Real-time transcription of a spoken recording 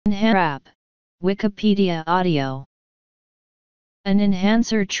trap. Wikipedia audio. An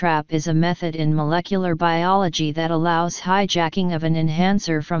enhancer trap is a method in molecular biology that allows hijacking of an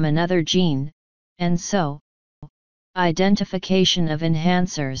enhancer from another gene, and so, identification of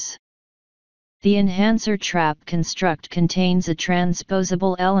enhancers. The enhancer trap construct contains a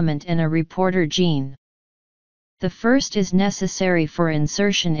transposable element and a reporter gene. The first is necessary for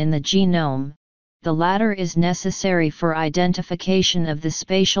insertion in the genome, the latter is necessary for identification of the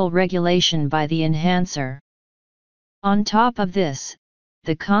spatial regulation by the enhancer. On top of this,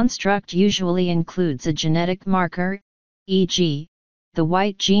 the construct usually includes a genetic marker, e.g., the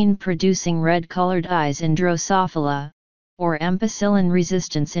white gene producing red-colored eyes in Drosophila, or ampicillin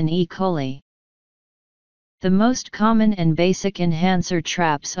resistance in E. coli. The most common and basic enhancer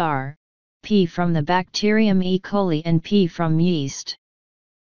traps are P from the bacterium E. coli and P from yeast.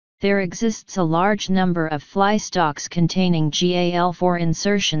 There exists a large number of fly stalks containing GAL4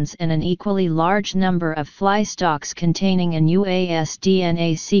 insertions and an equally large number of fly stalks containing an UAS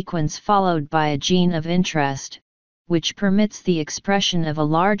DNA sequence followed by a gene of interest, which permits the expression of a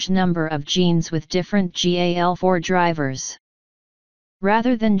large number of genes with different GAL4 drivers.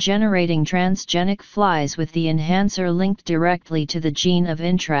 Rather than generating transgenic flies with the enhancer linked directly to the gene of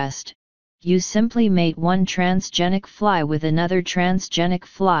interest, you simply mate one transgenic fly with another transgenic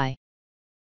fly.